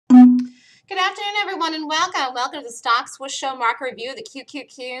Good afternoon, everyone, and welcome. Welcome to the Stock Swoosh Show market review, the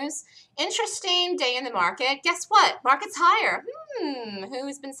QQQs. Interesting day in the market. Guess what? Market's higher.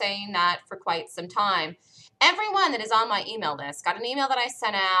 Who's been saying that for quite some time? Everyone that is on my email list got an email that I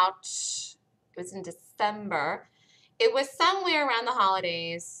sent out. It was in December. It was somewhere around the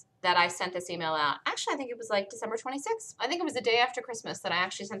holidays that I sent this email out. Actually, I think it was like December 26th. I think it was the day after Christmas that I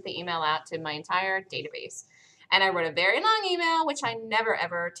actually sent the email out to my entire database. And I wrote a very long email, which I never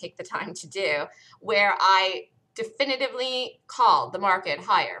ever take the time to do, where I definitively called the market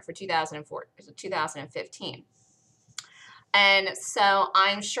higher for 2015. And so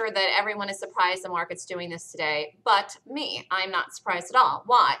I'm sure that everyone is surprised the market's doing this today, but me, I'm not surprised at all.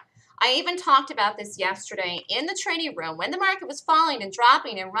 Why? I even talked about this yesterday in the trading room when the market was falling and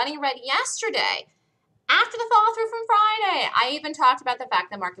dropping and running red yesterday. After the follow through from Friday, I even talked about the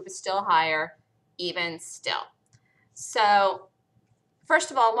fact the market was still higher, even still. So, first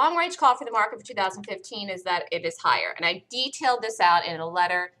of all, long range call for the market for 2015 is that it is higher. And I detailed this out in a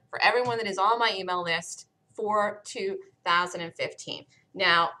letter for everyone that is on my email list for 2015.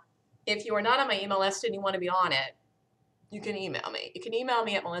 Now, if you are not on my email list and you want to be on it, you can email me. You can email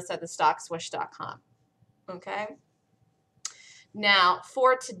me at melissa@thestockswoosh.com. Okay? Now,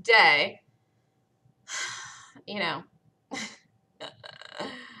 for today, you know,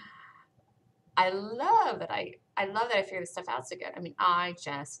 I love that I figured this stuff out so good. I mean, I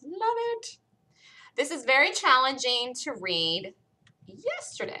just love it. This is very challenging to read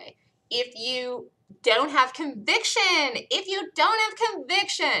yesterday. If you don't have conviction, and if you don't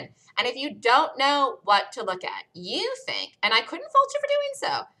know what to look at, you think, and I couldn't fault you for doing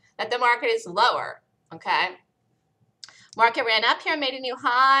so, that the market is lower, okay? Market ran up here and made a new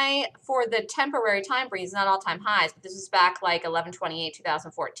high for the temporary time breeze, not all-time highs, but this was back like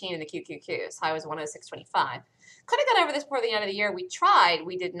 11/28/2014 in the QQQs. High was 106.25. Could have got over this before the end of the year. We tried.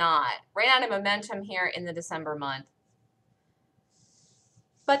 We did not. Ran out of momentum here in the December month.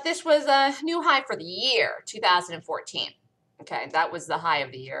 But this was a new high for the year, 2014. Okay, that was the high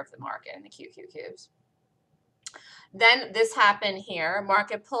of the year of the market in the QQQs. Then this happened here.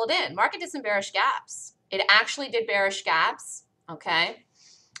 Market pulled in. Market did some bearish gaps. It actually did bearish gaps, okay?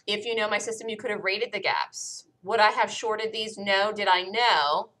 If you know my system, you could have rated the gaps. Would I have shorted these? No. Did I?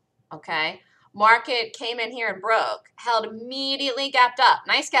 No, okay? Market came in here and broke, held immediately, gapped up.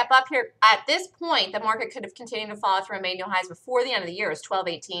 Nice gap up here. At this point, the market could have continued to follow through and made new highs before the end of the year. It was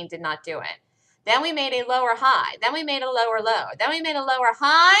 12/18, did not do it. Then we made a lower high. Then we made a lower low. Then we made a lower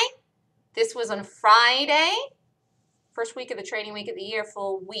high. This was on Friday, first week of the trading week of the year,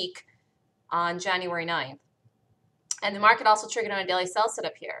 full week on January 9th. And the market also triggered on a daily sell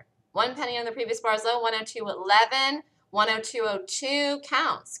setup here. 1 penny on the previous bar's low, 102.11, 102.02,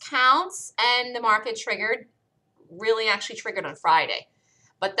 counts, and the market triggered, really actually triggered on Friday.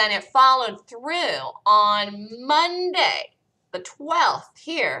 But then it followed through on Monday, the 12th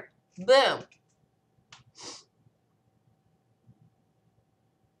here, boom.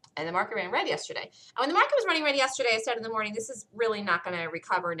 And the market ran red yesterday. And when the market was running red yesterday, I said in the morning, this is really not going to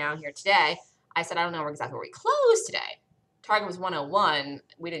recover now here today. I said, I don't know exactly where we closed today. Target was 101.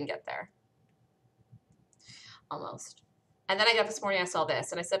 We didn't get there. Almost. And then I got this morning, I saw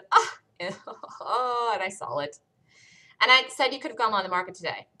this. And I said, and I saw it. And I said you could have gone long the market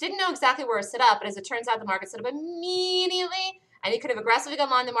today. Didn't know exactly where it set up, but as it turns out, the market set up immediately. And you could have aggressively gone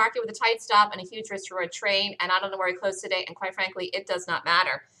long the market with a tight stop and a huge risk reward trade. And I don't know where he closed today. And quite frankly, it does not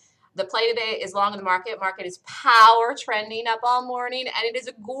matter. The play today is long in the market. Market is power trending up all morning, and it is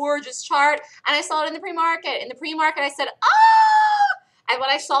a gorgeous chart. And I saw it in the pre-market. In the pre-market, I said, ah! And when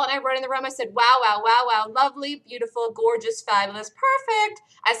I saw it and I wrote in the room, I said, wow, wow, wow, wow, lovely, beautiful, gorgeous, fabulous, perfect,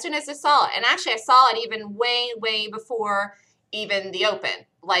 as soon as I saw it. And actually, I saw it even way, way before even the open.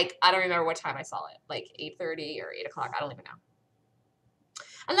 Like, I don't remember what time I saw it, like 8:30 or 8 o'clock. I don't even know.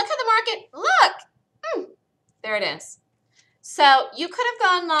 And look at the market. Look. There it is. So you could have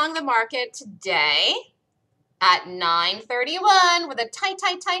gone long the market today at 9:31 with a tight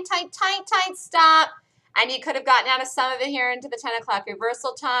stop. And you could have gotten out of some of it here into the 10 o'clock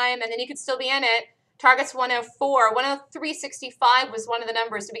reversal time. And then you could still be in it. Target's 104. 103.65 was one of the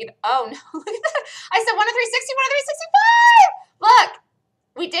numbers to begin. Oh, no. Look at that. I said 103.60, 103.65. Look,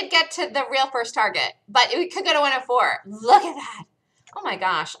 we did get to the real first target. But we could go to 104. Look at that. Oh, my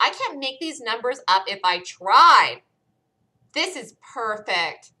gosh. I can't make these numbers up if I tried. This is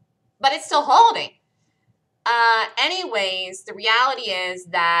perfect, but it's still holding. Anyways, the reality is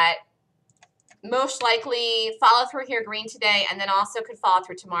that most likely follow through here green today, and then also could follow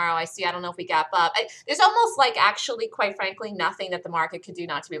through tomorrow. I see. I don't know if we gap up. There's almost like actually, quite frankly, nothing that the market could do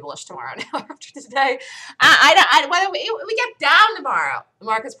not to be bullish tomorrow now after today. Whether we get down tomorrow, the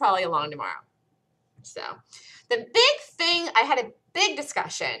market's probably along tomorrow. So the big thing, I had a big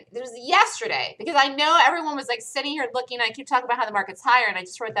discussion. It was yesterday because I know everyone was like sitting here looking. I keep talking about how the market's higher, and I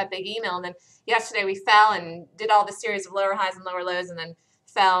just wrote that big email. And then yesterday we fell and did all the series of lower highs and lower lows, and then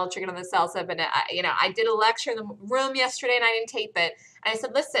fell, triggered on the sell side. But I did a lecture in the room yesterday, and I didn't tape it. And I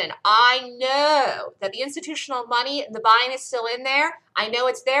said, listen, I know that the institutional money, the buying is still in there. I know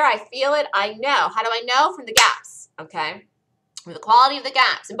it's there. I feel it. I know. How do I know? From the gaps. Okay. The quality of the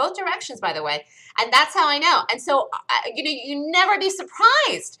gaps in both directions, by the way. And that's how I know. And so, you never be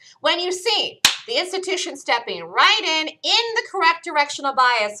surprised when you see the institution stepping right in the correct directional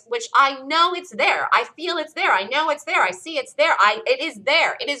bias, which I know it's there. I feel it's there. I know it's there. I see it's there. It is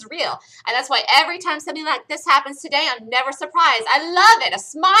there. It is real. And that's why every time something like this happens today, I'm never surprised. I love it. A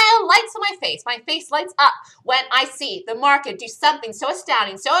smile lights on my face. My face lights up when I see the market do something so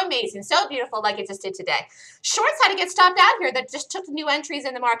astounding, so amazing, so beautiful like it just did today. Shorts had to get stopped out here that just took new entries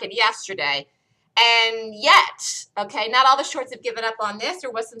in the market yesterday. And yet, okay, not all the shorts have given up on this. There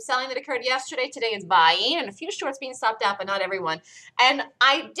was some selling that occurred yesterday. Today is buying, and a few shorts being stopped out, but not everyone. And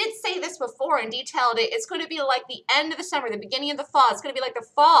I did say this before and detailed it. It's going to be like the end of the summer, the beginning of the fall. It's going to be like the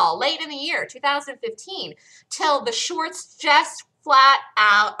fall, late in the year, 2015, till the shorts just flat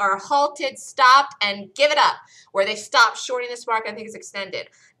out are halted, stopped, and give it up, where they stop shorting this market. I think it's extended.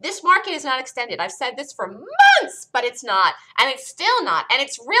 This market is not extended. I've said this for months, but it's not, and it's still not, and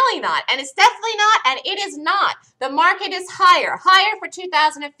it's really not, and it's definitely not, and it is not. The market is higher for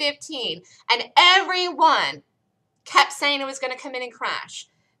 2015, and everyone kept saying it was going to come in and crash.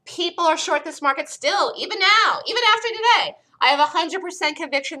 People are short this market still, even now, even after today. I have 100%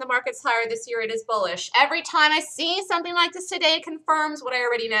 conviction the market's higher this year. It is bullish. Every time I see something like this today, it confirms what I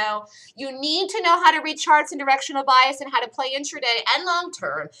already know. You need to know how to read charts and directional bias and how to play intraday and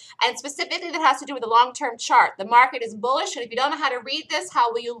long-term. And specifically, that has to do with the long-term chart. The market is bullish, and if you don't know how to read this,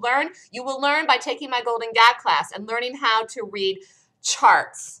 how will you learn? You will learn by taking my Golden Gap class and learning how to read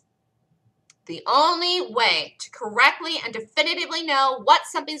charts. The only way to correctly and definitively know what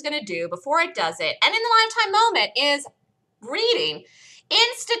something's going to do before it does it, and in the lifetime moment, is reading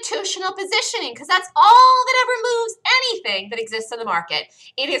institutional positioning, because that's all that ever moves anything that exists in the market.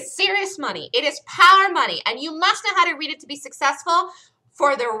 It is serious money. It is power money, and you must know how to read it to be successful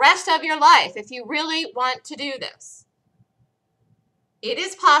for the rest of your life if you really want to do this. It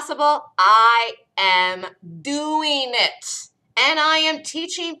is possible. I am doing it. And I am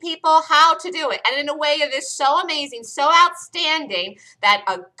teaching people how to do it. And in a way it is so amazing, so outstanding that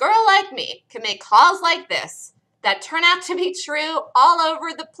a girl like me can make calls like this that turn out to be true all over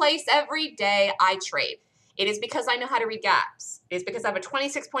the place every day I trade. It is because I know how to read gaps. It is because I have a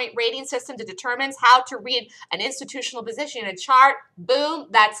 26-point rating system that determines how to read an institutional position in a chart. Boom,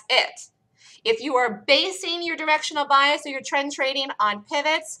 that's it. If you are basing your directional bias or your trend trading on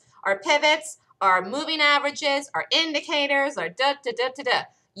pivots, or moving averages, or indicators, or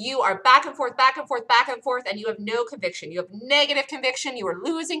you are back and forth, and you have no conviction. You have negative conviction. You are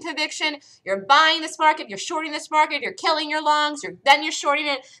losing conviction. You're buying this market. You're shorting this market. You're killing your longs. Then you're shorting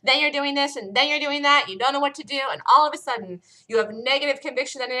it. Then you're doing this, and then you're doing that. You don't know what to do, and all of a sudden, you have negative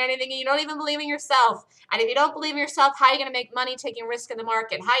conviction in anything, and you don't even believe in yourself. And if you don't believe in yourself, how are you going to make money taking risk in the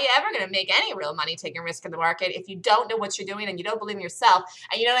market? How are you ever going to make any real money taking risk in the market if you don't know what you're doing, and you don't believe in yourself,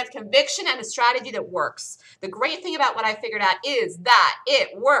 and you don't have conviction and a strategy that works? The great thing about what I figured out is that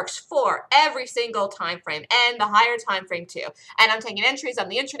it works for every single time frame, and the higher time frame too. And I'm taking entries on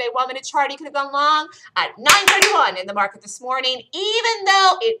the intraday 1-minute chart. You could have gone long at 9:31 in the market this morning, even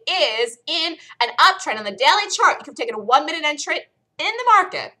though it is in an uptrend on the daily chart. You could have taken a 1-minute entry in the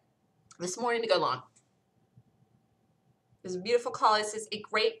market this morning to go long. This is a beautiful call. This is a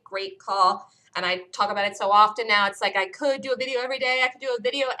great, great call. And I talk about it so often now. It's like I could do a video every day. I could do a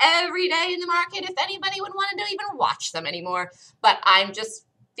video every day in the market if anybody would want to even watch them anymore. But I'm just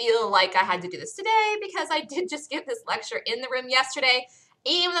feel like I had to do this today because I did just give this lecture in the room yesterday,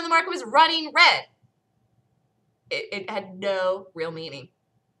 even though the market was running red. It had no real meaning.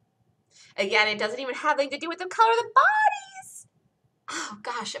 Again, it doesn't even have anything to do with the color of the bodies. Oh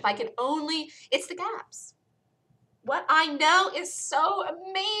gosh, if I could only, it's the gaps. What I know is so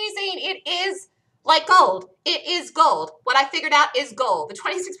amazing. It is like gold. It is gold. What I figured out is gold. The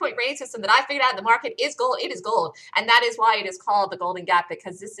 26-point rating system that I figured out in the market is gold. It is gold. And that is why it is called the Golden Gap,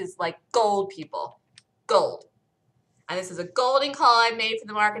 because this is like gold, people. Gold. And this is a golden call I made for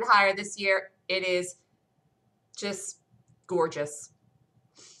the market higher this year. It is just gorgeous.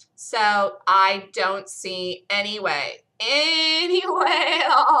 So I don't see any way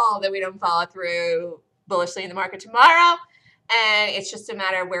at all that we don't follow through bullishly in the market tomorrow. And it's just a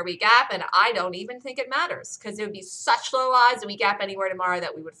matter of where we gap. And I don't even think it matters because it would be such low odds that we gap anywhere tomorrow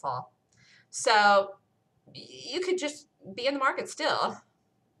that we would fall. So you could just be in the market still.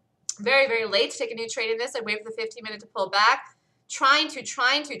 Very, very late to take a new trade in this. I wait for the 15-minute to pull back. Trying to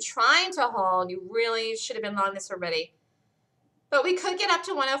hold. You really should have been long this already. But we could get up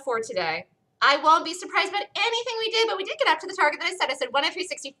to 104 today. I won't be surprised about anything we did, but we did get up to the target that I said. I said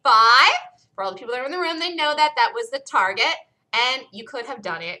 103.65. For all the people that are in the room, they know that that was the target, and you could have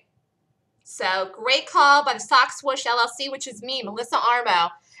done it. So great call by the Stock Swoosh LLC, which is me, Melissa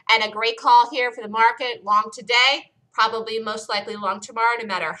Armo, and a great call here for the market long today, probably most likely long tomorrow, no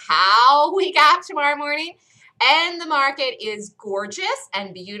matter how we gap tomorrow morning. And the market is gorgeous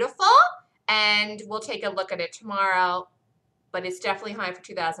and beautiful, and we'll take a look at it tomorrow. But it's definitely high for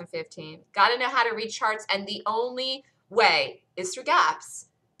 2015. Got to know how to read charts, and the only way is through gaps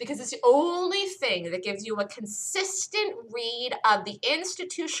because it's the only thing that gives you a consistent read of the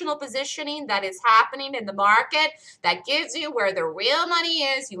institutional positioning that is happening in the market, that gives you where the real money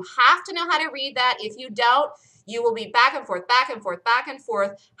is. You have to know how to read that. If you don't, you will be back and forth,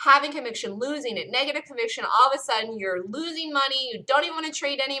 having conviction, losing it, negative conviction. All of a sudden, you're losing money. You don't even want to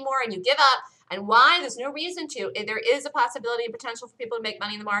trade anymore, and you give up. And why? There's no reason to. There is a possibility and potential for people to make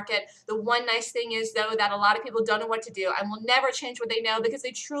money in the market. The one nice thing is, though, that a lot of people don't know what to do and will never change what they know because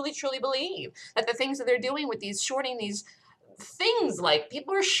they truly, truly believe that the things that they're doing with these shorting these things, like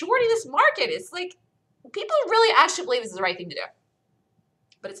people are shorting this market. It's like people really actually believe this is the right thing to do.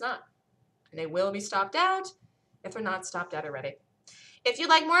 But it's not. And they will be stopped out if they're not stopped out already. If you'd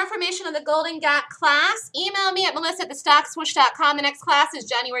like more information on the Golden Gap class, email me at melissa@thestockswoosh.com. The next class is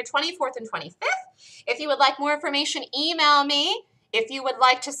January 24th and 25th. If you would like more information, email me. If you would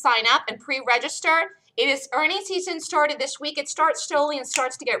like to sign up and pre-register, it is earnings season started this week. It starts slowly and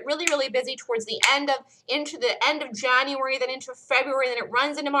starts to get really, really busy towards the end of, into the end of January, then into February, then it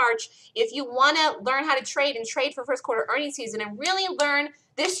runs into March. If you want to learn how to trade and trade for first quarter earnings season and really learn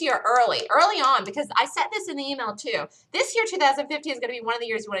this year early on, because I said this in the email too. This year, 2015, is going to be one of the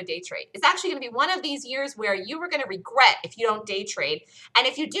years you want to day trade. It's actually going to be one of these years where you are going to regret if you don't day trade. And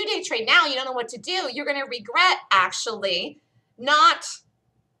if you do day trade now, you don't know what to do, you're going to regret actually not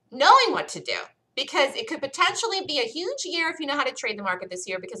knowing what to do. Because it could potentially be a huge year if you know how to trade the market this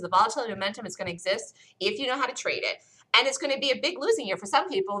year because the volatility momentum is going to exist if you know how to trade it. And it's going to be a big losing year for some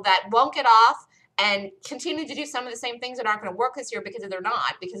people that won't get off and continue to do some of the same things that aren't going to work this year because they're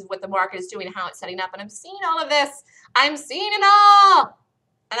not, because of what the market is doing and how it's setting up. And I'm seeing all of this. I'm seeing it all.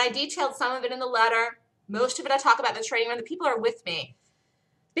 And I detailed some of it in the letter. Most of it I talk about the trading room. The people are with me.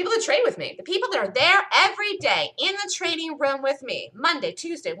 People that trade with me, the people that are there every day in the trading room with me, Monday,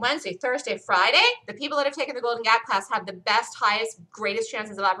 Tuesday, Wednesday, Thursday, Friday, the people that have taken the Golden Gap class have the best, highest, greatest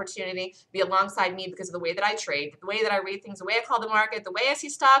chances of opportunity to be alongside me because of the way that I trade, the way that I read things, the way I call the market, the way I see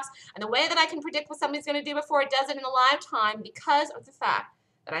stocks, and the way that I can predict what somebody's going to do before it does it in a live time because of the fact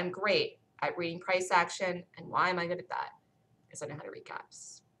that I'm great at reading price action. And why am I good at that? Because I know how to read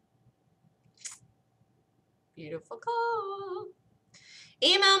gaps. Beautiful call.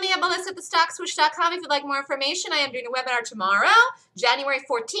 Email me at melissa@thestockswoosh.com if you'd like more information. I am doing a webinar tomorrow, January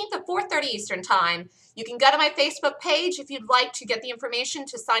 14th at 4:30 Eastern Time. You can go to my Facebook page if you'd like to get the information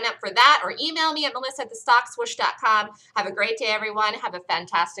to sign up for that, or email me at melissa@thestockswoosh.com. Have a great day, everyone. Have a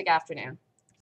fantastic afternoon.